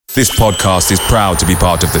This podcast is proud to be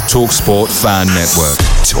part of the TalkSport Fan Network.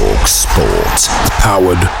 TalkSport.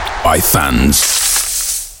 Powered by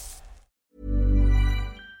fans.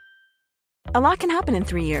 A lot can happen in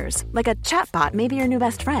 3 years. Like a chatbot may be your new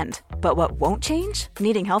best friend. But what won't change?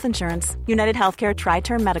 Needing health insurance. United Healthcare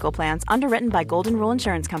Tri-Term Medical Plans, underwritten by Golden Rule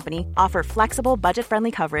Insurance Company, offer flexible,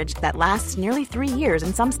 budget-friendly coverage that lasts nearly 3 years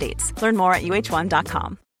in some states. Learn more at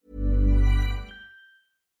uh1.com.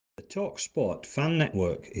 The TalkSport Fan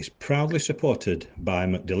Network is proudly supported by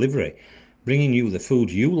McDelivery, bringing you the food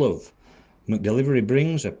you love. McDelivery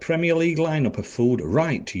brings a Premier League lineup of food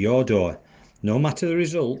right to your door. No matter the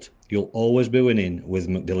result, you'll always be winning with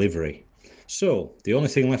McDelivery. So, the only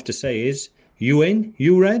thing left to say is, you in,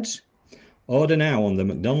 you Reds? Order now on the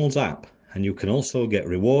McDonald's app, and you can also get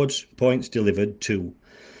rewards points delivered too.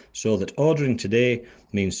 So that ordering today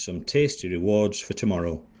means some tasty rewards for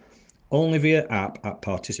tomorrow. Only via app at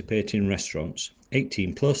participating restaurants.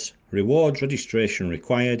 18 plus, rewards registration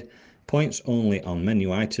required, points only on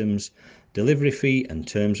menu items, delivery fee and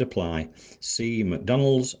terms apply. See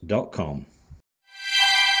mcdonalds.com.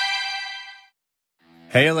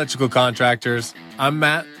 Hey electrical contractors, I'm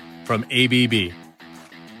Matt from ABB.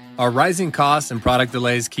 Are rising costs and product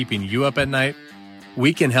delays keeping you up at night?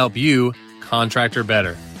 We can help you contractor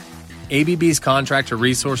better. ABB's contractor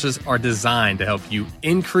resources are designed to help you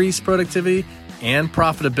increase productivity and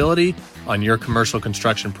profitability on your commercial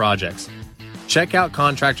construction projects. Check out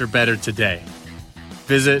Contractor Better today.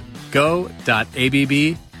 Visit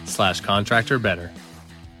go.abb/contractorbetter.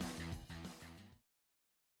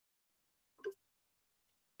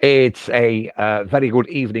 It's a very good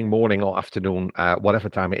evening, morning, or afternoon, whatever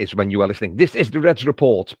time it is when you are listening. This is the Reds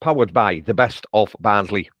Report, powered by the best of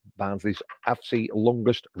Barnsley. Barnsley's FC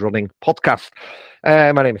longest running podcast.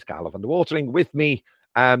 My name is Carlo van der Watering. With me,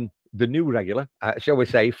 the new regular, shall we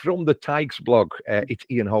say, from the Tigers blog, it's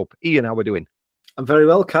Ian Hope. Ian, how are we doing? I'm very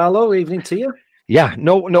well, Carlo. Evening to you. Yeah,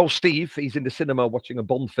 no, Steve. He's in the cinema watching a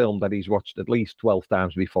Bond film that he's watched at least 12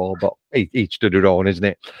 times before, but each to their own, isn't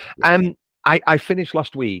it? I finished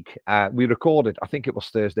last week. We recorded, I think it was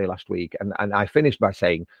Thursday last week, and I finished by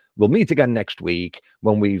saying we'll meet again next week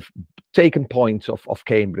when we've taken points off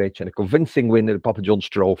Cambridge and a convincing win at the Papa John's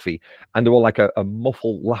Trophy. And there were like a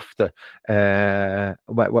muffled laughter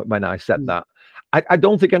when I said that. I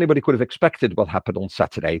don't think anybody could have expected what happened on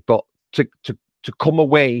Saturday, but to come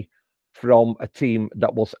away from a team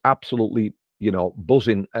that was absolutely,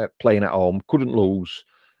 buzzing, playing at home, couldn't lose,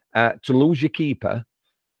 to lose your keeper,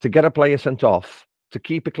 to get a player sent off, to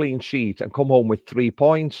keep a clean sheet and come home with 3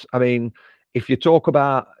 points. I mean, if you talk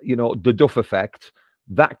about, the Duff effect,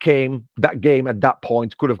 that game at that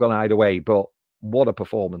point could have gone either way, but what a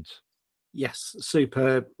performance. Yes,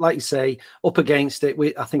 superb. Like you say, up against it.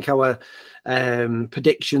 I think our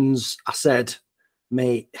predictions, I said,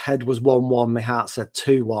 my head was 1-1, my heart said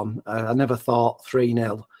 2-1. I never thought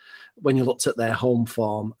 3-0 when you looked at their home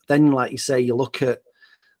form. Then, like you say, you look at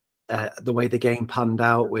the way the game panned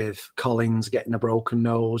out with Collins getting a broken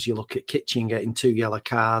nose. You look at Kitchen getting 2 yellow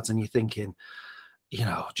cards, and you're thinking,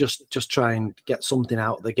 just try and get something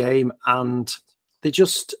out of the game. And they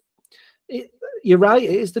just, you're right,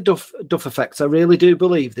 it is the Duff effect. I really do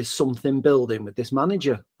believe there's something building with this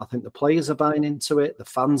manager. I think the players are buying into it. The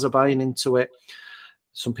fans are buying into it.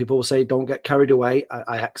 Some people will say, don't get carried away.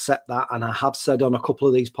 I accept that. And I have said on a couple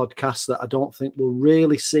of these podcasts that I don't think we'll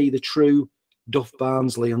really see the true Duff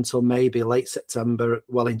Barnsley until maybe late September,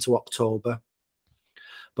 well into October.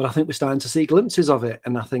 But I think we're starting to see glimpses of it.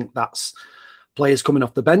 And I think that's players coming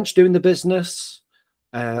off the bench doing the business,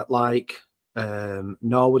 like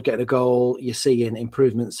Norwood getting a goal. You're seeing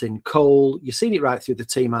improvements in Cole. You're seeing it right through the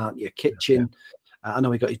team, aren't you? Kitchen. Yeah. I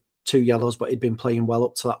know he got 2 yellows, but he'd been playing well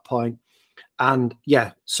up to that point. And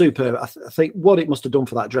yeah, superb. I think what it must have done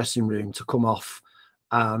for that dressing room to come off.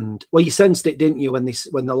 And well, you sensed it, didn't you, when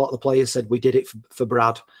a lot of the players said we did it for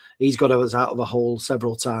Brad. He's got us out of a hole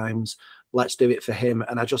several times. Let's do it for him.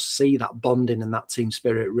 And I just see that bonding and that team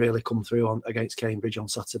spirit really come through against Cambridge on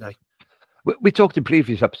Saturday. We talked in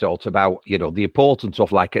previous episodes about, the importance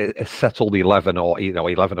of like a settled 11 or,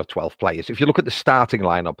 11 or 12 players. If you look at the starting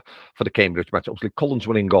lineup for the Cambridge match, obviously Collins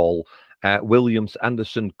winning goal, Williams,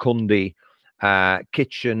 Anderson, Cundy,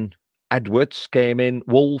 Kitchen, Edwards came in,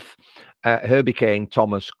 Wolf, Herbie Kane,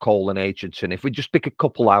 Thomas, Cole and Aitchison. If we just pick a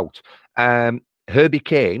couple out, Herbie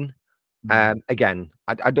Kane, again,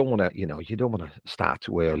 I don't want to, you don't want to start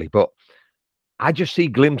too early, but I just see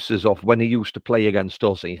glimpses of when he used to play against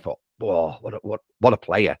us and you thought, whoa, what a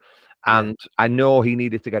player. And I know he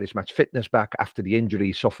needed to get his match fitness back after the injury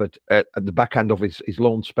he suffered at the back end of his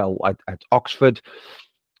loan spell at Oxford.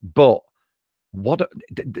 But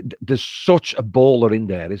there's such a baller in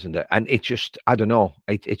there, isn't there? And it's just, I don't know,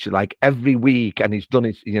 it's like every week, and he's done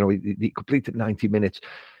it, he completed 90 minutes.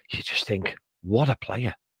 You just think, what a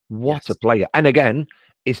player. What a player. And again,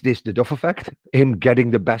 is this the Duff effect? Him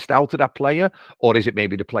getting the best out of that player? Or is it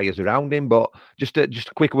maybe the players around him? But just a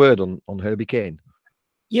quick word on Herbie Kane.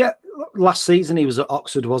 Yeah, last season he was at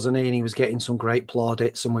Oxford, wasn't he? And he was getting some great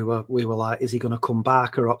plaudits, and we were like, is he going to come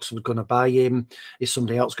back? Or Oxford going to buy him? Is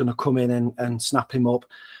somebody else going to come in and snap him up?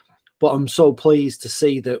 But I'm so pleased to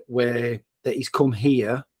see that he's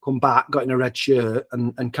come back, got in a red shirt,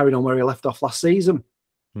 and carried on where he left off last season,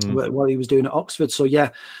 what he was doing at Oxford. So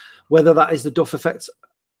yeah, whether that is the Duff effect,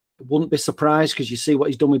 wouldn't be surprised, because you see what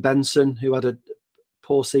he's done with Benson, who had a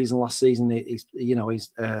poor season last season. He's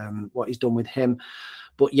what he's done with him.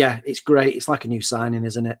 But yeah, it's great. It's like a new signing,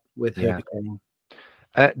 isn't it? With Herbie Kane.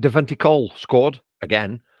 Devante Cole scored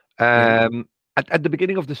again. At the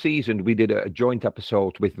beginning of the season, we did a joint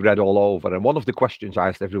episode with Red All Over, and one of the questions I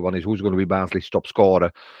asked everyone is, who's going to be Barnsley's top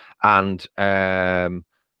scorer? And a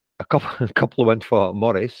couple went for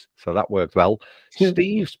Morris, so that worked well.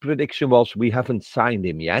 Steve's prediction was, we haven't signed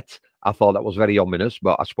him yet. I thought that was very ominous,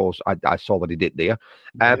 but I suppose I saw what he did there.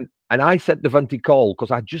 And I said Devante Cole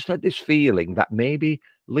because I just had this feeling that maybe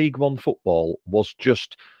League One football was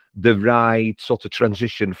just the right sort of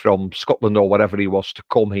transition from Scotland or whatever he was to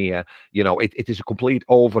come here. It is a complete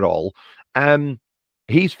overhaul.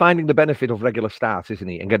 He's finding the benefit of regular starts, isn't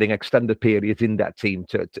he? And getting extended periods in that team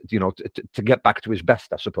to get back to his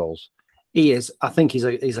best, I suppose. He is. I think he's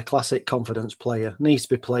a classic confidence player. Needs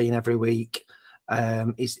to be playing every week.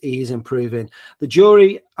 He is improving. The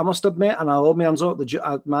jury, I must admit, and I'll hold my hands up,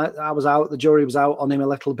 I was out. The jury was out on him a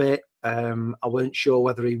little bit. I weren't sure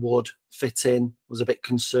whether he would fit in. Was a bit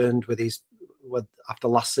concerned with after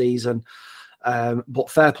last season. But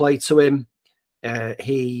fair play to him.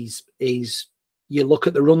 He's. You look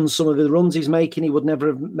at the runs, some of the runs he's making, he would never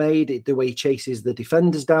have made. The way he chases the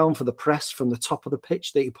defenders down for the press from the top of the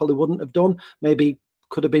pitch that he probably wouldn't have done. Maybe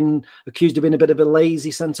could have been accused of being a bit of a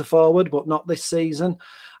lazy centre forward, but not this season.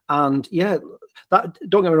 And yeah, that,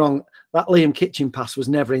 don't get me wrong, that Liam Kitchen pass was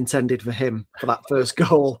never intended for him for that first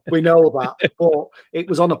goal. We know that, but it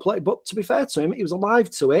was on a play. But to be fair to him, he was alive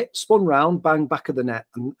to it, spun round, bang, back of the net,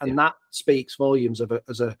 and that speaks volumes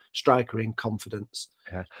as a striker in confidence.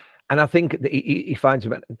 Yeah. And I think that he finds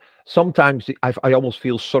him. Sometimes I almost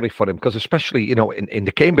feel sorry for him, because especially, in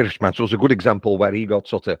the Cambridge match was a good example where he got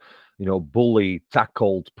sort of, bullied,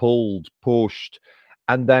 tackled, pulled, pushed.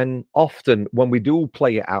 And then often when we do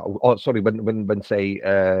play it out, when say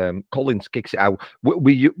Collins kicks it out,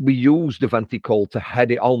 we use Devante Cole to head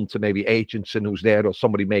it on to maybe Aitchison, who's there, or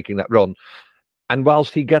somebody making that run. And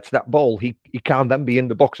whilst he gets that ball, he can't then be in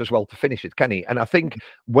the box as well to finish it, can he? And I think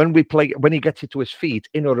when he gets it to his feet,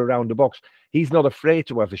 in or around the box, he's not afraid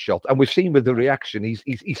to have a shot. And we've seen with the reaction,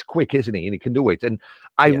 he's quick, isn't he? And he can do it. And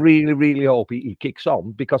I really, really hope he kicks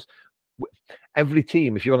on, because every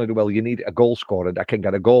team, if you want to do well, you need a goal scorer that can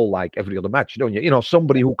get a goal like every other match, don't you?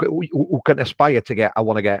 Somebody who can aspire to get, I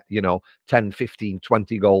want to get, 10, 15,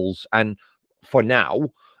 20 goals. And for now,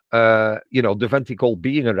 Devante Cole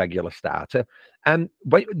being a regular starter, and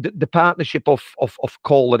the partnership of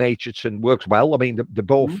Cole and Aitchison works well. I mean, they're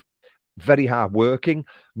both very hard working.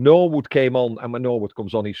 Norwood came on, and when Norwood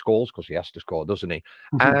comes on, he scores, because he has to score, doesn't he?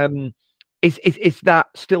 Is that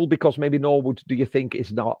still because maybe Norwood, do you think,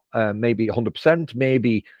 is not maybe 100%,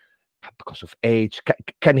 maybe because of age?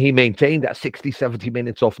 Can he maintain that 60, 70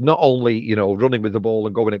 minutes of not only, running with the ball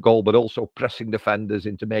and going at goal, but also pressing defenders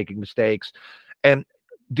into making mistakes?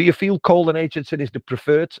 Do you feel Cole and Aitchison is the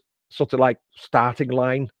preferred sort of like starting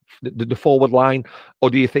line, the forward line, or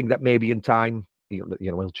do you think that maybe in time,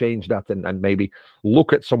 we'll change that and maybe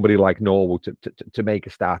look at somebody like Norwood to make a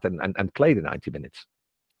start and play the 90 minutes?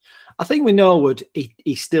 I think with Norwood,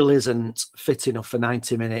 he still isn't fit enough for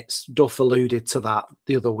 90 minutes. Duff alluded to that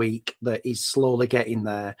the other week, that he's slowly getting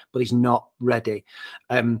there, but he's not ready.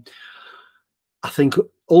 I think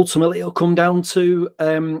ultimately it'll come down to,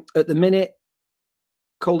 at the minute,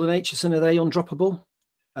 Cole and Aitchison, are they undroppable?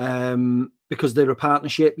 Because they're a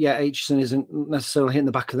partnership. Yeah, Aitchison isn't necessarily hitting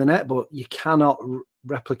the back of the net, but you cannot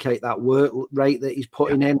replicate that work rate that he's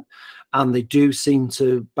putting in. And they do seem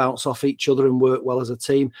to bounce off each other and work well as a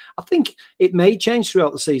team. I think it may change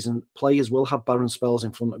throughout the season. Players will have barren spells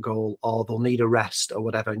in front of goal, or they'll need a rest or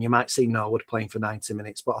whatever. And you might see Norwood playing for 90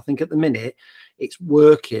 minutes. But I think at the minute, it's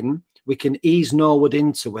working. We can ease Norwood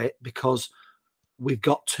into it because we've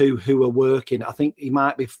got two who are working. I think he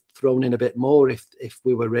might be thrown in a bit more if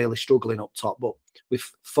we were really struggling up top, but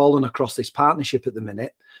we've fallen across this partnership at the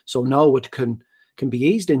minute, so Norwood can be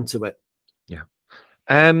eased into it. Yeah.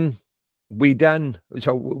 we drive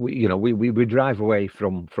away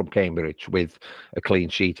from Cambridge with a clean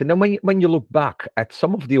sheet, and then when you look back at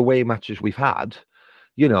some of the away matches we've had,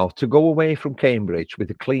 to go away from Cambridge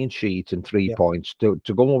with a clean sheet and 3 points, to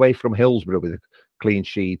go away from Hillsborough with a clean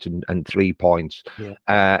sheet and 3 points,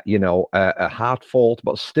 a hard fought,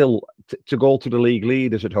 but still to go to the league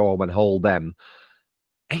leaders at home and hold them.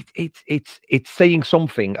 It's saying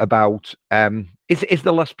something about is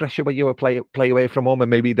there less pressure when you play away from home, and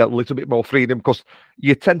maybe that little bit more freedom, because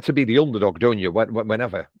you tend to be the underdog, don't you?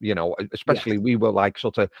 Whenever, especially we were like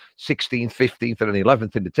sort of 16th, 15th, and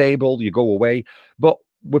 11th in the table. You go away, but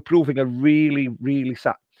we're proving a really, really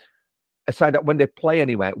aside that when they play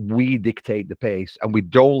anywhere, we dictate the pace and we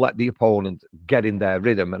don't let the opponent get in their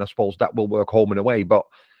rhythm, and I suppose that will work home and away. But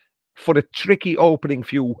for the tricky opening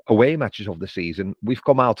few away matches of the season, we've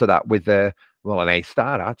come out of that with an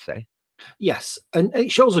A-star, I'd say. Yes, and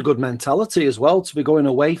it shows a good mentality as well to be going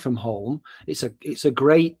away from home. It's a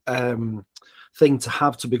great thing to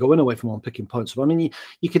have, to be going away from home, picking points. I mean,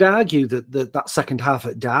 you could argue that second half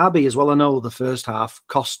at Derby as well. I know the first half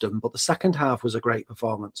cost them, but the second half was a great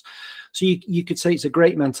performance. So you could say it's a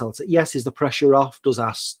great mentality. Yes, is the pressure off? Does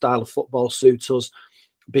our style of football suit us?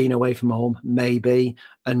 Being away from home, maybe.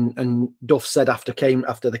 And Duff said after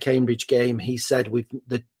the Cambridge game, he said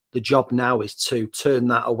the job now is to turn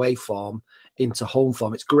that away form into home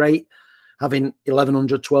form. It's great having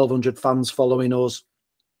 1,100, 1,200 fans following us,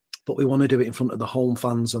 but we want to do it in front of the home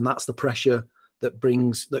fans, and that's the pressure that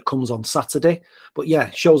comes on Saturday. But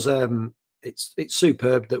yeah, shows it's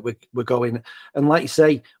superb that we're going. And like you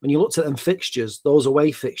say, when you looked at them fixtures, those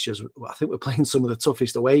away fixtures, I think we're playing some of the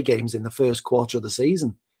toughest away games in the first quarter of the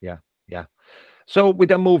season. Yeah. So we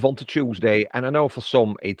then move on to Tuesday, and I know for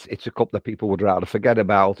some it's a cup that people would rather forget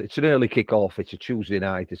about. It's an early kick-off. It's a Tuesday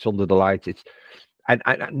night. It's under the lights. And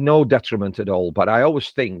no detriment at all. But I always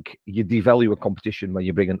think you devalue a competition when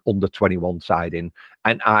you bring an under-21 side in.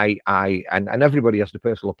 And and everybody has the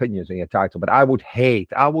personal opinions in your title. But I would hate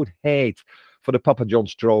for the Papa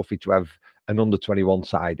John's Trophy to have an under-21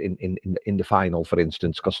 side in the final, for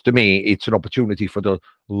instance, because to me it's an opportunity for the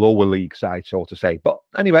lower league side, so to say. But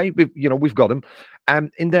anyway, we've got them.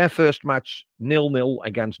 In their first match, 0-0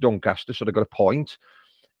 against Doncaster, so they got a point.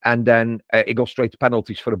 And then it goes straight to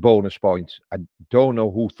penalties for a bonus point. I don't know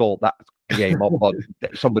who thought that game up, but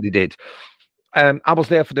somebody did. I was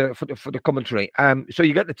there for the commentary. So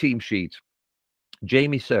you get the team sheet: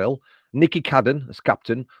 Jamie Searle, Nicky Cadden as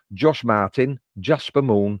captain, Josh Martin, Jasper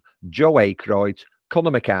Moon, Joe Aykroyd, Conor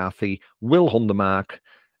McCarthy, Will Hundermark,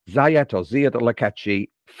 Zayed Lakechi,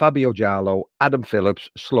 Fabio Giallo, Adam Phillips,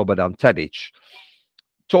 Slobodan Tedic.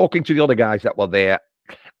 Talking to the other guys that were there,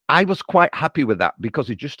 I was quite happy with that, because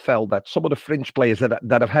it just felt that some of the fringe players that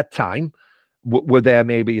have had time were there,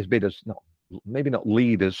 maybe as bit as, maybe not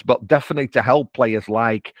leaders, but definitely to help players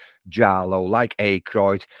like Giallo, like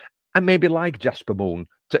Aykroyd, and maybe like Jasper Moon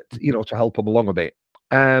to help them along a bit.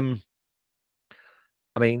 I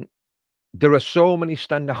mean, there are so many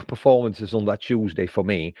standout performances on that Tuesday for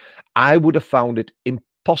me. I would have found it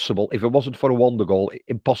impossible, if it wasn't for a wonder goal,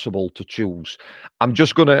 impossible to choose. I'm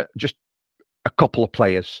just a couple of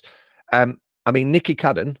players. I mean, Nicky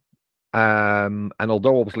Cadden, and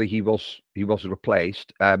although obviously he was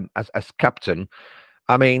replaced as captain,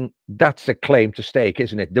 I mean, that's a claim to stake,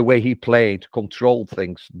 isn't it? The way he played, controlled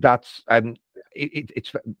things. That's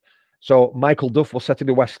it's. So Michael Duff was set in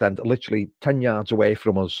the West End, literally 10 yards away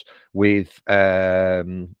from us, with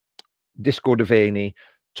Disco Devaney,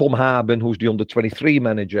 Tom Harben, who's the under-23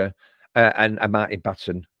 manager, and Martin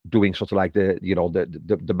Patson doing sort of like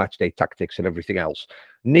the match day tactics and everything else.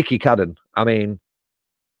 Nicky Cadden, I mean,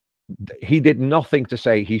 he did nothing to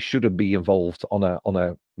say he shouldn't be involved on a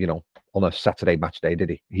Saturday match day,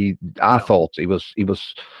 did he? I thought he was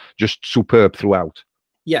just superb throughout.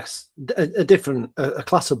 Yes, a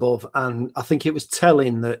class above, and I think it was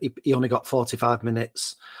telling that he only got 45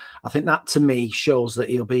 minutes. I think that to me shows that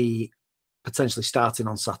he'll be potentially starting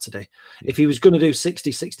on Saturday. If he was going to do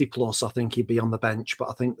 60 plus, I think he'd be on the bench, but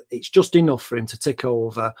I think it's just enough for him to tick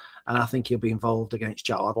over, and I think he'll be involved against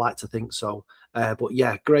Joe. I'd like to think so. But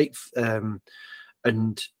yeah, great. And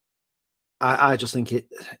I just think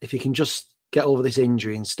if he can just get over this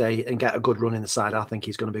injury and stay and get a good run in the side, I think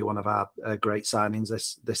he's going to be one of our great signings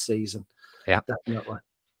this season. Yeah, definitely.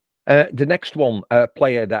 The next one, a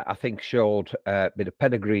player that I think showed a bit of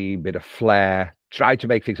pedigree, bit of flair, tried to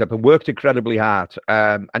make things happen, worked incredibly hard.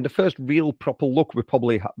 And the first real proper look we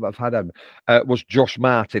probably have had him was Josh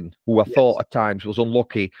Martin, who I thought at times was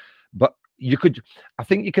unlucky. But I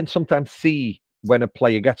think you can sometimes see when a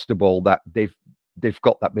player gets the ball that they've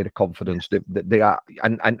got that bit of confidence. They are,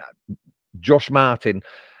 and Josh Martin,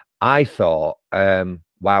 I thought,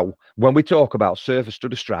 wow, when we talk about service to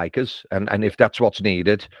the strikers, and if that's what's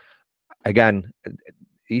needed, again,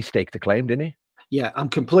 he staked a claim, didn't he? Yeah, I'm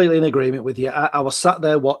completely in agreement with you. I was sat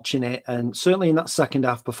there watching it, and certainly in that second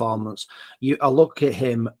half performance, I look at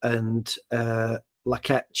him and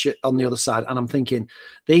Laquette on the other side, and I'm thinking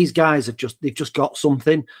these guys they've just got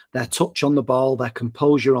something. Their touch on the ball, their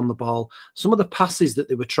composure on the ball, some of the passes that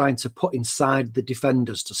they were trying to put inside the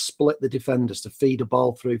defenders to split the defenders to feed a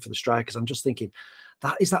ball through for the strikers. I'm just thinking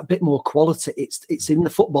that bit more quality. It's in the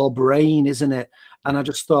football brain, isn't it? And I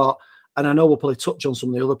just thought, and I know we'll probably touch on some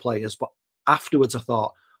of the other players, but afterwards I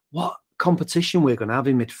thought, what competition we're going to have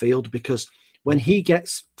in midfield, because when he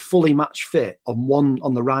gets fully match fit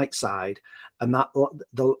on the right side, and that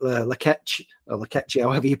the Laquette,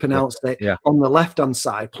 however you pronounce it, on the left hand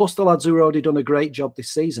side, plus the lads who have already done a great job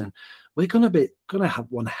this season, we're going to have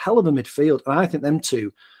one hell of a midfield, and I think them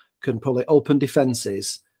two can probably open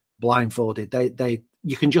defenses blindfolded.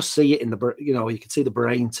 You can just see it in the you can see the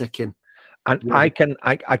brain ticking. And I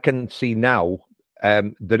can see now.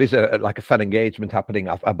 There is a fan engagement happening,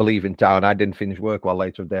 I believe, in town. I didn't finish work while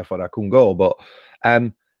later, therefore I couldn't go. But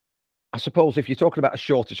I suppose if you're talking about a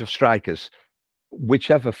shortage of strikers,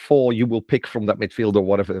 whichever four you will pick from that midfield or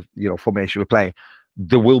whatever formation we play,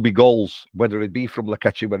 there will be goals, whether it be from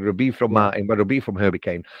Laquette, whether it be from Martin, whether it be from Herbie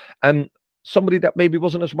Kane. And somebody that maybe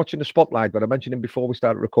wasn't as much in the spotlight, but I mentioned him before we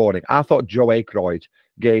started recording. I thought Joe Aykroyd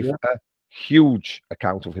gave a huge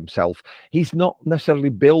account of himself. He's not necessarily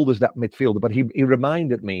billed as that midfielder, but he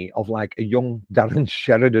reminded me of like a young Darren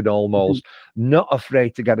Sheridan almost, not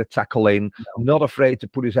afraid to get a tackle in, not afraid to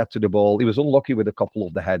put his head to the ball. He was unlucky with a couple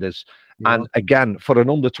of the headers. And again, for an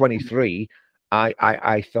under 23,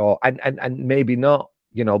 I thought, and maybe not,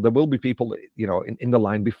 there will be people, in the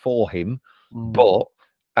line before him, but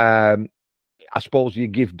I suppose you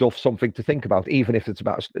give Duff something to think about, even if it's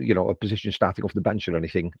about a position starting off the bench or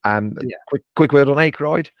anything. Quick word on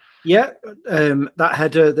Aykroyd. Yeah, that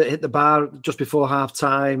header that hit the bar just before half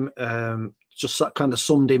time just kind of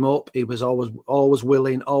summed him up. He was always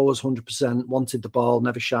willing, always 100%, wanted the ball,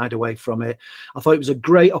 never shied away from it. I thought it was a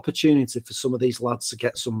great opportunity for some of these lads to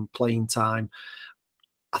get some playing time.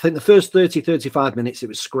 I think the first 35 minutes, it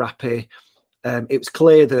was scrappy. It was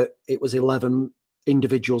clear that it was 11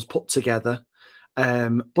 individuals put together.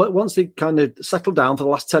 But once they kind of settled down for the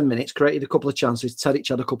last 10 minutes, created a couple of chances, Tedic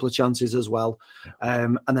had a couple of chances as well.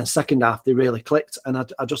 And then second half, they really clicked. And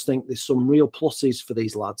I just think there's some real pluses for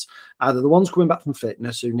these lads, either the ones coming back from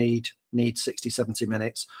fitness who need 60, 70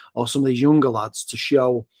 minutes, or some of these younger lads to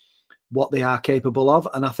show what they are capable of.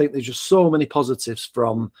 And I think there's just so many positives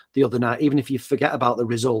from the other night, even if you forget about the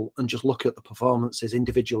result and just look at the performances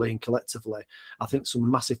individually and collectively. I think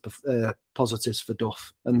some massive positives for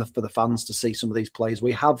Duff and for the fans to see some of these players.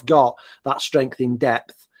 We have got that strength in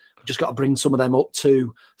depth. We've just got to bring some of them up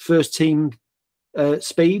to first team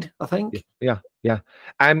speed, I think. Yeah.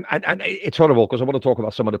 And it's horrible because I want to talk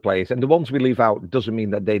about some of the players, and the ones we leave out doesn't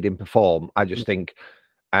mean that they didn't perform. I just think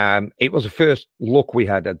it was the first look we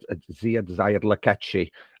had at Zayed Laquette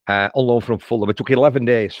on loan from Fulham. It took 11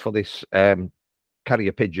 days for this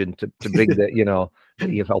carrier pigeon to bring the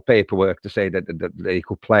EFL paperwork to say that he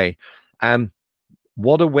could play.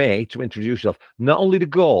 What a way to introduce yourself. Not only the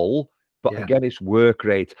goal, but again, his work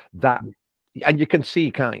rate. And you can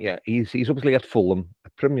see, can't you? He's obviously at Fulham, a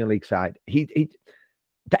Premier League side.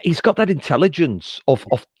 He's got that intelligence of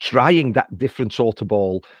trying that different sort of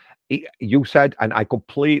ball. You said, and I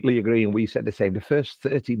completely agree, and we said the same, the first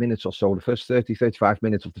 30 minutes or so, the first 30, 35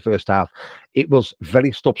 minutes of the first half, it was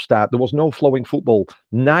very stop-start. There was no flowing football.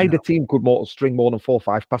 Neither team could string more than 4 or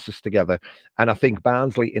 5 passes together. And I think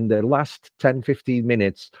Barnsley, in the last 10, 15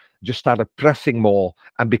 minutes, just started pressing more.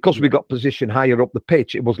 And because we got position higher up the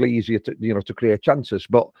pitch, it was easier to create chances.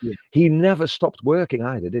 But he never stopped working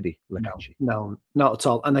either, did he? No, not at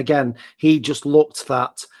all. And again, he just looked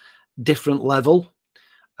that different level.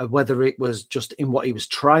 Whether it was just in what he was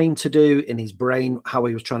trying to do in his brain, how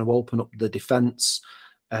he was trying to open up the defence.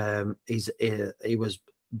 He was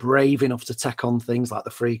brave enough to take on things like the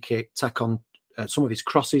free kick, take on some of his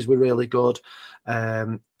crosses were really good.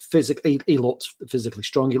 Physically, he looked physically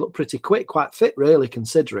strong. He looked pretty quick, quite fit, really,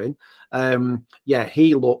 considering.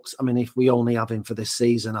 He looks. I mean, if we only have him for this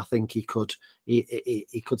season, I think he could.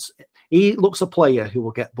 He could. He looks a player who will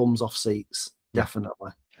get bums off seats, definitely.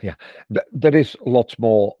 Yeah, there is lots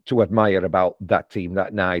more to admire about that team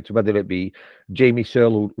that night, whether it be Jamie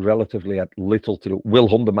Searle, who relatively had little to do. Will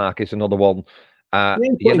Hundermark is another one.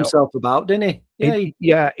 He put himself about, didn't he?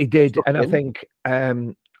 Yeah, he did. And I think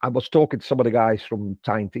I was talking to some of the guys from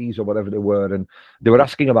Tyne Tees or whatever they were, and they were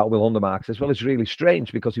asking about Will Hundermark. As well, it's really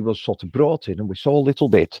strange because he was sort of brought in, and we saw a little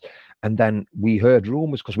bit, and then we heard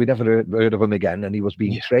rumours because we never heard of him again, and he was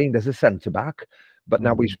being trained as a centre back, but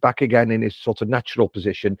now he's back again in his sort of natural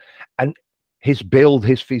position, and his build,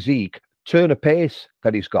 his physique, turn of pace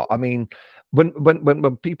that he's got. I mean,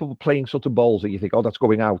 when people were playing sort of balls that you think, oh, that's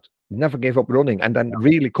going out, never gave up running, and then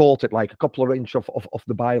really caught it like a couple of inches off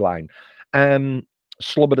the byline.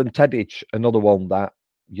 Slobod and Tedic, another one that,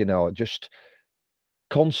 you know, just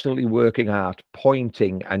constantly working hard,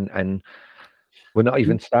 pointing, and we're not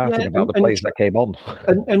even starting about the players that came on.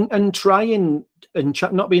 and trying and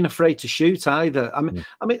not being afraid to shoot either. I mean,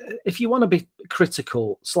 if you want to be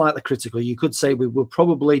slightly critical, you could say we were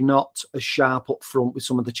probably not as sharp up front with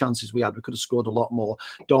some of the chances we had. We could have scored a lot more.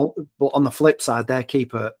 But on the flip side, their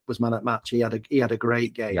keeper was man at match. He had a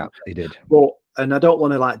great game. Yeah, he did. And I don't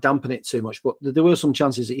want to like dampen it too much, but there were some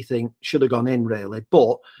chances that you think should have gone in really.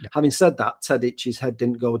 But having said that, Tedic's head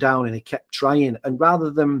didn't go down and he kept trying. And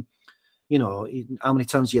rather than, you know, how many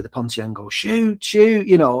times you hear the Pontien go, shoot,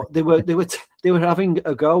 you know, they were having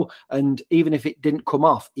a go, and even if it didn't come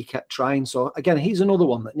off, he kept trying. So again, he's another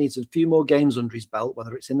one that needs a few more games under his belt,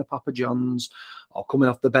 whether it's in the Papa John's or coming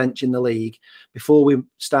off the bench in the league, before we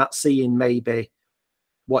start seeing maybe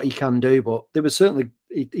what he can do. But there was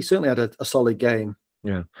he certainly had a solid game.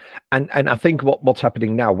 Yeah, and I think what's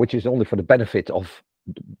happening now, which is only for the benefit of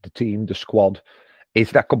the team, the squad,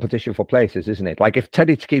 is that competition for places, isn't it? Like if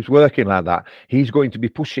Tedic keeps working like that, he's going to be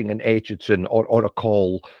pushing an Aitchison or a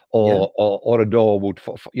Cole or a Norwood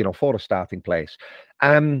for a starting place.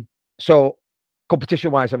 So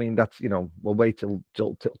competition-wise, I mean, that's, you know, we'll wait till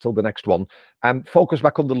the next one. Focus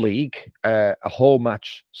back on the league. A home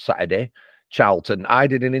match Saturday, Charlton. I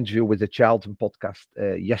did an interview with the Charlton podcast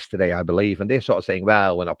yesterday, I believe, and they're sort of saying,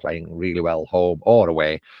 well, we're not playing really well home or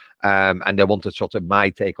away. And they wanted sort of my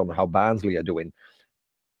take on how Barnsley are doing.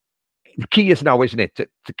 The key is now, isn't it,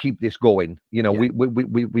 to keep this going? You know,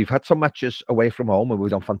 we've had some matches away from home and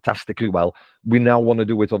we've done fantastically well. We now want to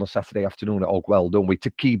do it on a Saturday afternoon at Oakwell, don't we?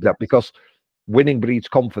 To keep that, because winning breeds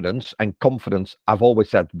confidence, and confidence, I've always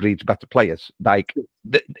said, breeds better players. Like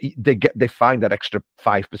they find that extra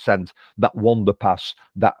 5%, that wonder pass,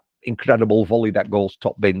 that incredible volley that goes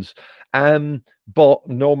top bins. But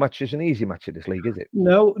no match is an easy match in this league, is it?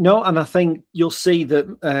 No, and I think you'll see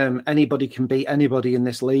that anybody can beat anybody in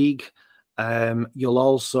this league. You'll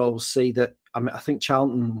also see that, I mean, I think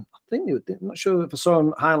Charlton, I'm not sure if I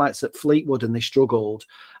saw highlights at Fleetwood and they struggled.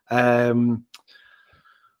 But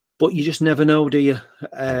you just never know, do you?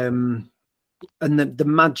 And the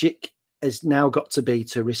magic has now got to be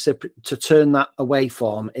to turn that away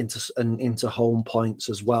form into home points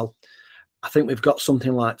as well. I think we've got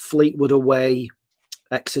something like Fleetwood away,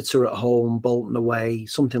 Exeter at home, Bolton away,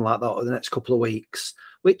 something like that over the next couple of weeks.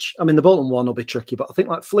 Which, I mean, the Bolton one will be tricky, but I think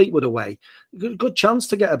like Fleetwood away, good chance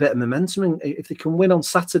to get a bit of momentum. And if they can win on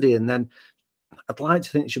Saturday, and then I'd like to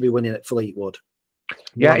think they should be winning at Fleetwood.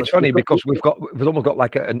 Yeah, it's funny because we've almost got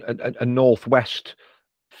like a northwest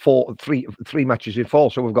three matches in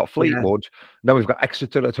 4. So we've got Fleetwood, then we've got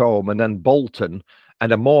Exeter at home, and then Bolton,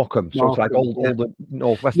 and then Morecambe. So it's like all the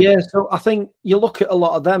northwest. Yeah, so I think you look at a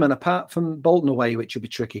lot of them, and apart from Bolton away, which will be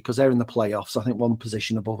tricky because they're in the playoffs, I think one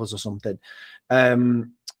position above us or something.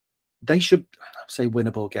 They should say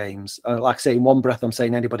winnable games. Like I say, in one breath, I'm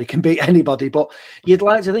saying anybody can beat anybody, but you'd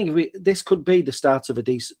like to think this could be the start of a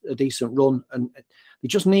decent run, and they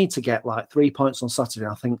just need to get like 3 points on Saturday.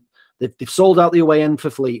 I think they've sold out the away end for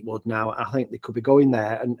Fleetwood now. I think they could be going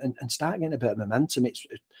there and start getting a bit of momentum.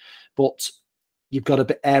 But you've got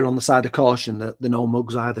to err on the side of caution that the no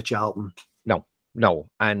mugs either, Charlton. No,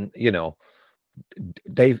 and you know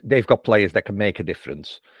they've got players that can make a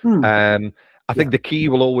difference. I think the key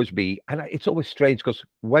will always be, and it's always strange because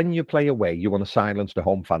when you play away, you want to silence the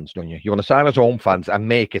home fans, don't you? You want to silence home fans and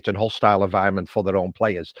make it an hostile environment for their own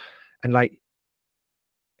players. And like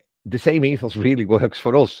the same ethos really works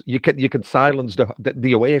for us. You can silence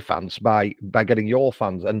the away fans by getting your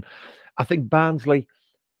fans. And I think Barnsley,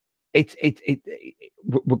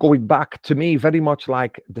 we're going back to me very much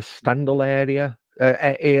like the Stendhal era,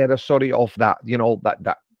 of that, you know,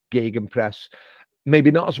 that gegenpress.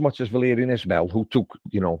 Maybe not as much as Valerian Ismail, who took,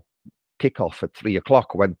 you know, kickoff at 3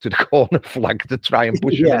 o'clock, went to the corner flag to try and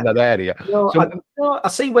push him in that area. I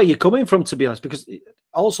see where you're coming from, to be honest, because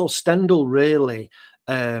also Stendhal really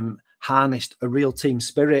harnessed a real team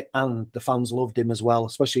spirit, and the fans loved him as well,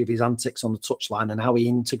 especially with his antics on the touchline and how he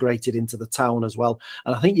integrated into the town as well.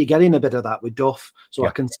 And I think you're getting a bit of that with Duff. So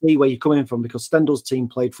I can see where you're coming from, because Stendhal's team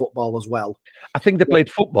played football as well. I think they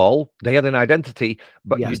played football. They had an identity,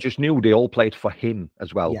 but you just knew they all played for him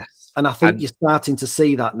as well. Yes. And I think you're starting to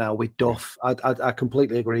see that now with Duff. I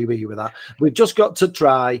completely agree with you with that. We've just got to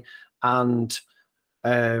try and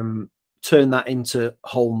turn that into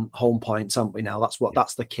home points, haven't we? Now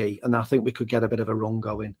that's the key, and I think we could get a bit of a run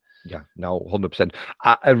going. Yeah, no, 100%.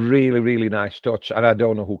 A really, really nice touch, and I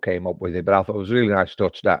don't know who came up with it, but I thought it was a really nice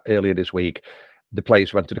touch that earlier this week the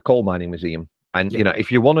players went to the coal mining museum, and you know, if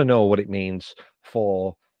you want to know what it means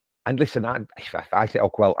for. And listen, I say,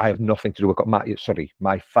 oh, well, I have nothing to do with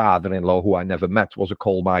my father-in-law, who I never met, was a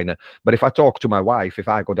coal miner. But if I talk to my wife, if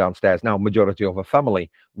I go downstairs now, majority of her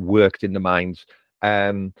family worked in the mines.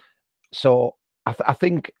 So I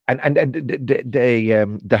think, and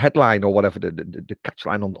the headline or whatever, the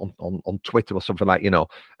catchline on Twitter or something like,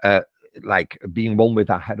 like being one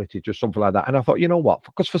with our heritage or something like that. And I thought, you know what?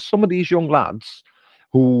 Because for some of these young lads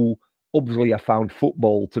who obviously I found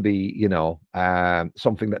football to be,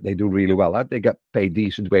 something that they do really well at. They get paid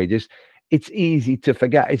decent wages. It's easy to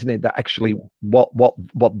forget, isn't it, that actually what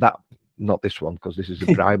that, not this one, because this is a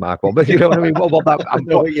Primark one, but you know what I mean? What that,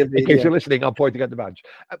 in case you're listening, I'm pointing at the badge.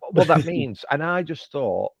 What that means. And I just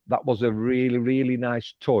thought that was a really, really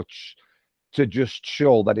nice touch to just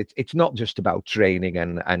show that it's not just about training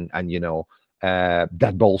and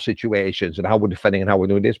dead ball situations and how we're defending and how we're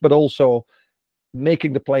doing this, but also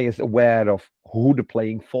making the players aware of who they're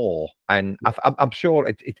playing for. And I'm sure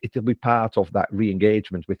it'll be part of that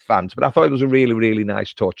re-engagement with fans. But I thought it was a really, really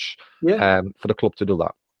nice touch for the club to do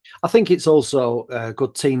that. I think it's also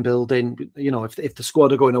good team building. If the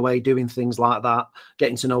squad are going away doing things like that,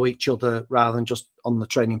 getting to know each other rather than just on the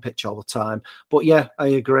training pitch all the time. But yeah, I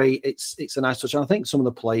agree. It's a nice touch. And I think some of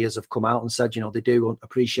the players have come out and said, they do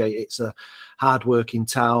appreciate it's a hard-working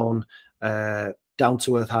town,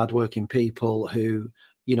 down-to-earth, hard-working people who,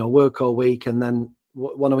 work all week and then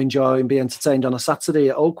want to enjoy and be entertained on a Saturday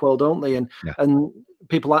at Oakwell, don't they? And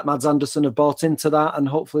people like Mads Anderson have bought into that, and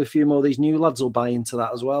hopefully a few more of these new lads will buy into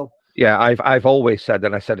that as well. Yeah, I've always said,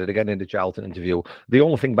 and I said it again in the Charlton interview, the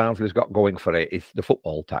only thing Barnsley's got going for it is the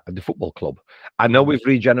football club. I know we've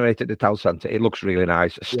regenerated the town centre. It looks really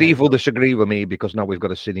nice. Steve will disagree with me because now we've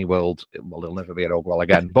got a Cine World. Well, they'll never be at Oakwell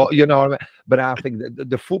again. But you know what I mean? But I think that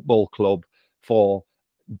the football club, for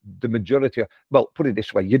the majority, put it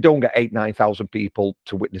this way, you don't get 8,000-9,000 people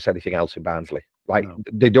to witness anything else in Barnsley.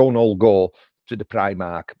 They don't all go to the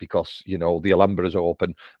Primark because the Alhambra's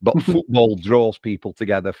open, but football draws people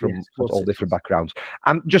together from all different backgrounds.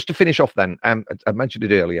 And just to finish off then, I mentioned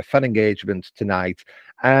it earlier, fan engagement tonight.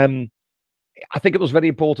 I think it was very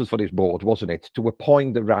important for this board, wasn't it, to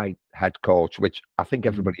appoint the right head coach, which I think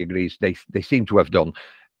everybody agrees they seem to have done.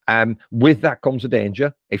 With that comes a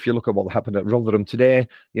danger. If you look at what happened at Rotherham today,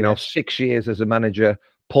 6 years as a manager,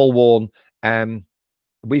 Paul Warne,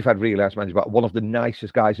 we've had really nice managers, but one of the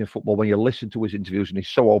nicest guys in football. When you listen to his interviews, and he's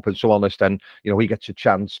so open, so honest, and he gets a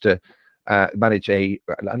chance to manage and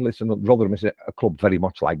listen, Rotherham is a club very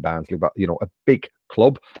much like Barnsley, but a big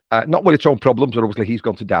club, not with its own problems, but obviously he's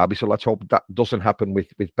gone to Derby, so let's hope that doesn't happen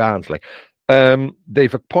with Barnsley.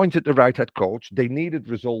 They've appointed the right head coach. They needed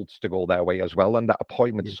results to go their way as well, and that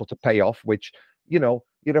appointment to sort of pay off, which, you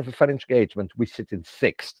have a fan engagement. We sit in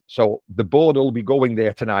 6th. So the board will be going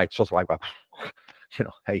there tonight, sort of like,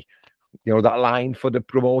 hey, that line for the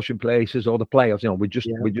promotion places or the players, we're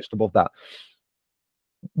just above that.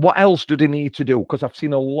 What else do they need to do? Because I've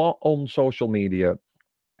seen a lot on social media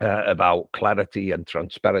about clarity and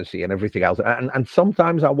transparency and everything else. And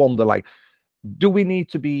sometimes I wonder, do we need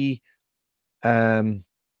to be... I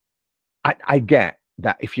get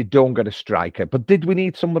that if you don't get a striker, but did we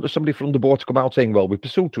need somebody from the board to come out saying, well, we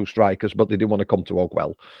pursued 2 strikers, but they didn't want to come to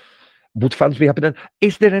Oakwell? Would fans be happy then?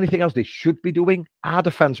 Is there anything else they should be doing? Are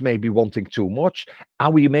the fans maybe wanting too much?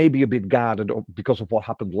 Are we maybe a bit guarded because of what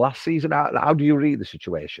happened last season? How do you read the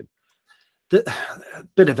situation? A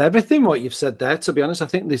bit of everything, what you've said there, to be honest. I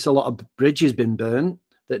think there's a lot of bridges been burned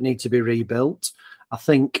that need to be rebuilt. I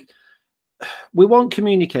think we want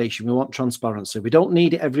communication, we want transparency. We don't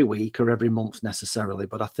need it every week or every month necessarily,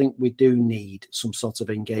 but I think we do need some sort of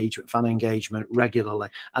engagement, fan engagement regularly.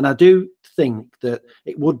 And I do think that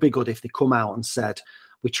it would be good if they come out and said,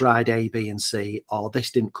 we tried A, B, and C, or this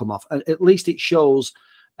didn't come off. And at least it shows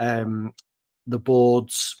the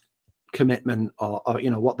board's commitment or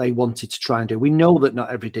what they wanted to try and do. We know that not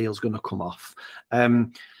every deal is going to come off.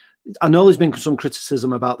 I know there's been some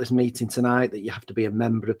criticism about this meeting tonight, that you have to be a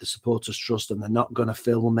member of the Supporters Trust and they're not going to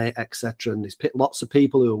film it, etc. And there's lots of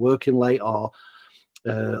people who are working late or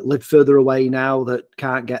live further away now that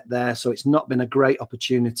can't get there. So it's not been a great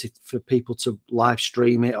opportunity for people to live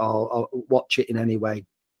stream it or watch it in any way.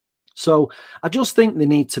 So I just think they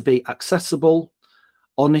need to be accessible,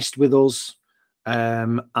 honest with us,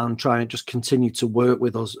 and try and just continue to work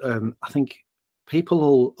with us. I think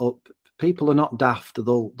people are not daft.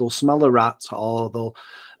 They'll smell a rat, or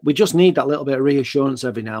we just need that little bit of reassurance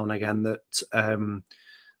every now and again that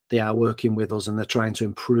they are working with us and they're trying to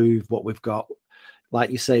improve what we've got. Like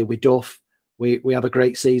you say, with Duff, we have a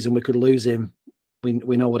great season. We could lose him.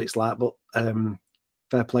 We know what it's like, but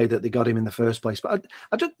fair play that they got him in the first place. But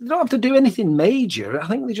they don't have to do anything major. I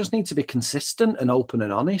think they just need to be consistent and open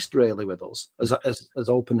and honest, really, with us, as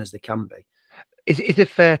open as they can be. Is it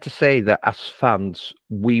fair to say that as fans,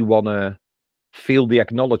 we want to feel the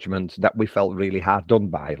acknowledgement that we felt really hard done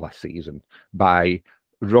by last season, by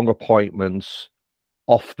wrong appointments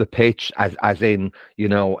off the pitch, as in, you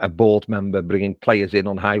know, a board member bringing players in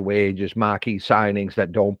on high wages, marquee signings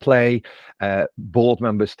that don't play, board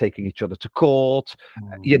members taking each other to court.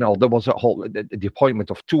 You know, there was the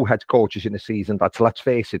appointment of 2 head coaches in a season that, let's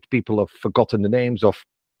face it, people have forgotten the names of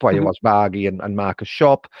Payo Asbaghi and Marcus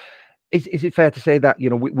Shop. Is it fair to say that, you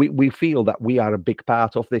know, we feel that we are a big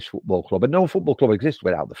part of this football club, and no football club exists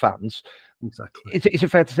without the fans? Exactly. Is it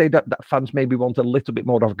fair to say that fans maybe want a little bit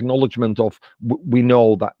more of acknowledgement of, we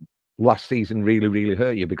know that last season really, really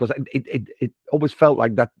hurt you? Because it always felt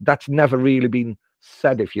like that's never really been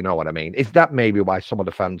said, if you know what I mean. Is that maybe why some of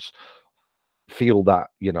the fans feel that,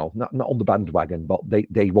 you know, not on the bandwagon, but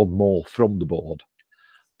they want more from the board?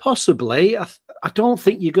 Possibly. I don't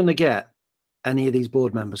think you're going to get any of these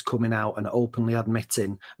board members coming out and openly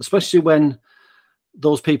admitting, especially when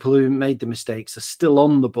those people who made the mistakes are still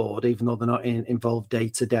on the board, even though they're not involved day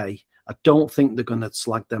to day. I don't think they're going to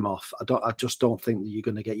slag them off. I just don't think that you're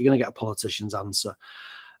going to get a politician's answer.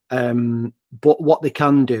 But what they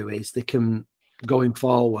can do is they can, going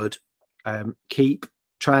forward, keep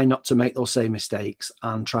trying not to make those same mistakes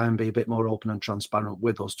and try and be a bit more open and transparent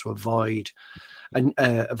with us to avoid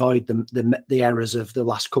the errors of the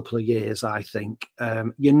last couple of years. I think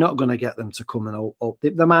you're not going to get them to come and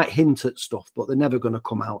they might hint at stuff, but they're never going to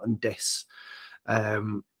come out and diss,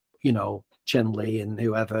 you know, Chen Li and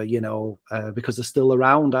whoever, you know, because they're still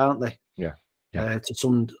around, aren't they? Yeah. To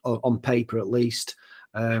some, on paper at least.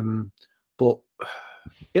 But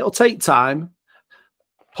it'll take time.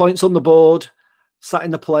 Points on the board. Sat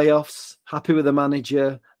in the playoffs, happy with the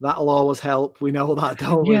manager. That'll always help. We know that,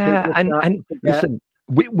 don't we? Yeah, and listen,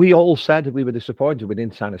 we all said we were disappointed we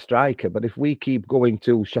didn't sign a striker, but if we keep going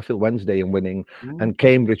to Sheffield Wednesday and winning, and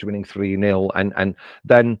Cambridge winning 3-0, and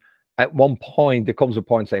then at one point there comes a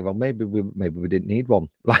point saying, well, maybe we didn't need one.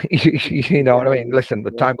 Like, you know what I mean? Listen,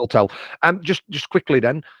 the time will tell. Just quickly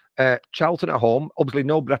then. Charlton at home, obviously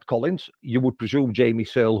no Brett Collins. You would presume Jamie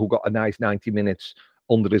Searle, who got a nice 90 minutes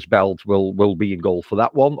under his belt, will be in goal for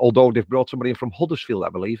that one, although they've brought somebody in from Huddersfield, I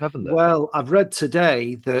believe, haven't they? Well, I've read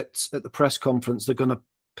today that at the press conference they're going to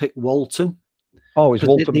pick Walton. Oh, is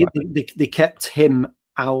Walton? They kept him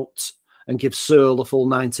out and give Searle a full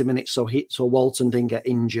 90 minutes so Walton didn't get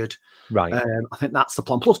injured. Right. I think that's the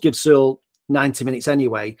plan. Plus give Searle 90 minutes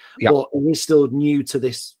anyway, but he's still new to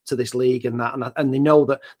this league and they know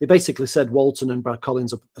that they basically said Walton and Brad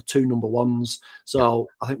Collins are 2 number 1s. So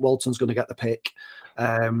I think Walton's going to get the pick.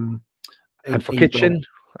 And for Kitchen,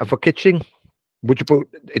 would you put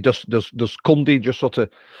it? Does Cundy just sort of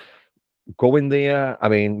go in there? I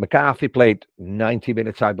mean, McCarthy played 90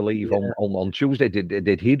 minutes, I believe, on Tuesday.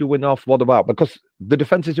 Did he do enough? What about, because the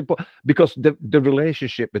defense is important, because the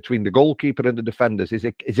relationship between the goalkeeper and the defenders is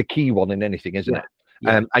a key one in anything, isn't it?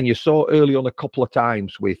 Yeah. And you saw early on a couple of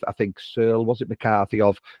times with, I think Searle, was it McCarthy,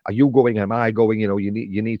 of, are you going? Am I going? You know, you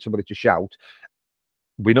need somebody to shout.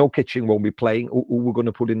 We know Kitchen won't be playing. Who we're going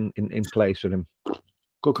to put in place for him?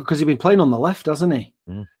 Because he's been playing on the left, hasn't he?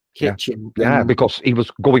 Kitchen. Yeah, because he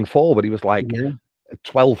was going forward. He was like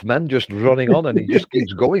 12 men just running on, and he just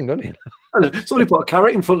keeps going, doesn't he? Somebody put a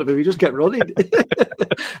carrot in front of him. He just kept running.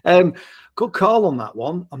 Good call on that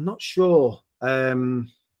one. I'm not sure.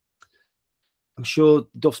 I'm sure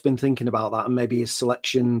Duff's been thinking about that, and maybe his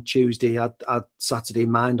selection Tuesday had Saturday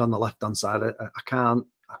in mind on the left-hand side.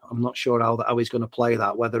 I'm not sure how he's going to play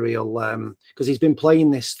that, whether he'll, because he's been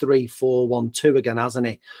playing this 3-4-1-2 again, hasn't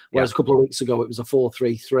he? Whereas a couple of weeks ago it was a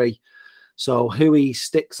 4-3-3. So who he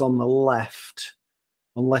sticks on the left,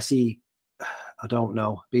 unless I don't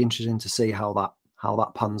know. Be interesting to see how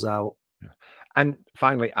that pans out. And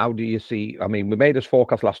finally, how do you see? I mean, we made this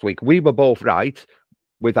forecast last week. We were both right.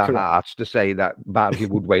 with our Correct. hearts to say that Barnsley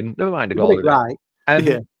would win. Never mind the goal. Right.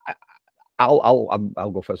 Yeah.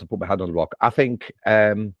 I'll go first. I'll put my hand on the block. I think,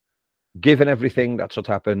 given everything that's what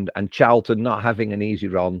happened and Charlton not having an easy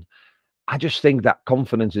run, I just think that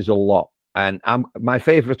confidence is a lot. And my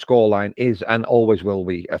favourite scoreline is and always will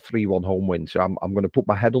be a 3-1 home win. So I'm going to put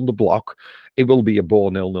my head on the block. It will be a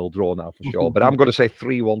bore 0-0 draw now for sure. But I'm going to say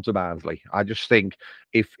 3-1 to Barnsley. I just think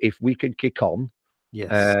if we can kick on,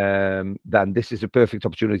 Yes. then this is a perfect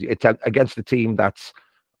opportunity. It's against a team that's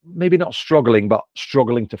maybe not struggling, but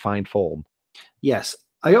struggling to find form. Yes.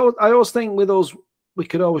 I always think with us, we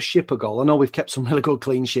could always ship a goal. I know we've kept some really good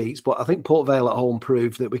clean sheets, but I think Port Vale at home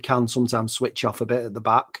proved that we can sometimes switch off a bit at the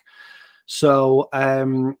back. So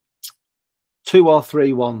 2 or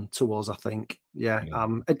 3-1 to us, I think. Yeah.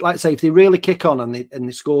 Like I say, if they really kick on and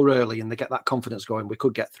they score early and they get that confidence going, we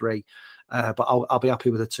could get 3. But I'll be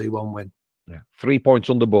happy with a 2-1 win. Yeah, 3 points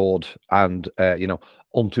on the board, and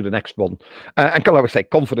on to the next one. And can I always say,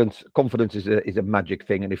 confidence is a magic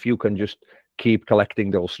thing, and if you can just keep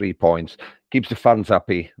collecting those 3 points, keeps the fans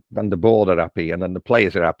happy, then the board are happy, and then the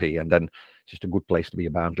players are happy, and then it's just a good place to be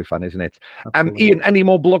a Barnsley fan, isn't it? Ian, any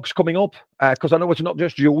more blogs coming up? Because I know it's not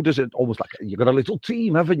just you. Does it almost like you've got a little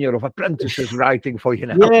team, haven't you, of apprentices writing for you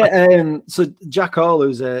now? Yeah. So Jack Hall,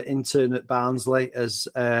 who's an intern at Barnsley, has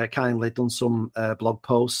kindly done some blog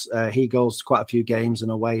posts. He goes quite a few games and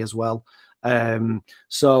away as well.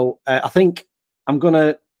 So I think I'm going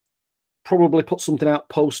to probably put something out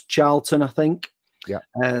post Charlton, I think. Yeah.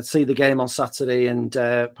 See the game on Saturday and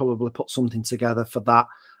probably put something together for that.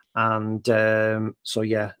 And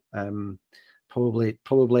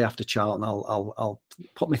probably after Charlton, I'll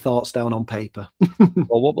put my thoughts down on paper.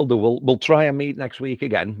 Well, what we'll do, we'll try and meet next week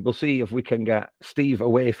again. We'll see if we can get Steve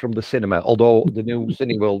away from the cinema, although the new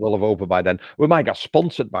cine will have opened by then. We might get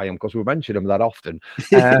sponsored by him because we mention him that often.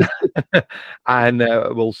 And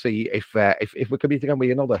we'll see if we can meet again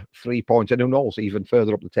with another 3 points, and who knows, even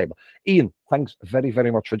further up the table. Ian, thanks very,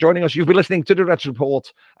 very much for joining us. You've been listening to the Reds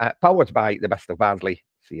Report, powered by the Best of Barnsley.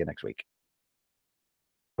 See you next week.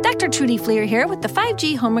 Dr. Trudy Fleer here with the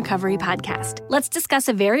 5G Home Recovery Podcast. Let's discuss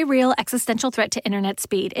a very real existential threat to internet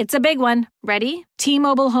speed. It's a big one. Ready?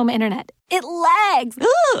 T-Mobile Home Internet. It lags.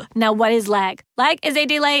 Ugh. Now, what is lag? Lag is a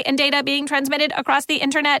delay in data being transmitted across the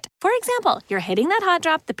internet. For example, you're hitting that hot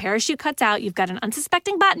drop, the parachute cuts out, you've got an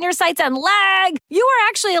unsuspecting bot in your sights, and lag! You were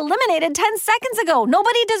actually eliminated 10 seconds ago.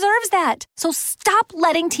 Nobody deserves that. So stop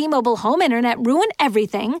letting T-Mobile Home Internet ruin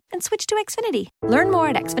everything and switch to Xfinity. Learn more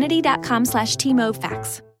at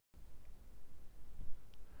xfinity.com/TMOFax.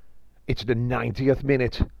 It's the 90th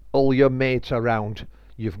minute. All your mates around.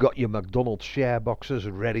 You've got your McDonald's share boxes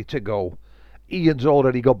ready to go. Ian's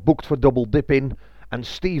already got booked for double dipping, and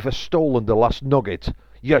Steve has stolen the last nugget.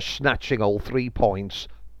 You're snatching all 3 points.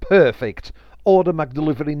 Perfect. Order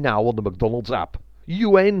McDelivery now on the McDonald's app.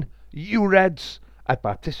 You in? You Reds? At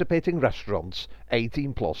participating restaurants.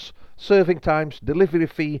 18+. Serving times, delivery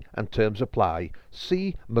fee and terms apply.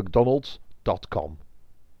 See mcdonalds.com.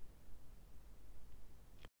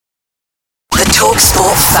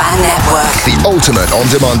 TalkSport Fan Network. The ultimate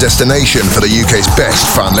on-demand destination for the UK's best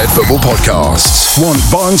fan-led football podcasts. Want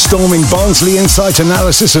barnstorming Barnsley insight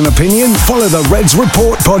analysis and opinion? Follow the Reds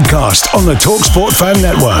Report podcast on the TalkSport Fan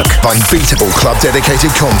Network. Unbeatable club-dedicated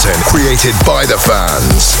content created by the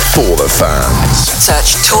fans, for the fans.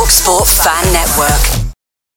 Search TalkSport Fan Network.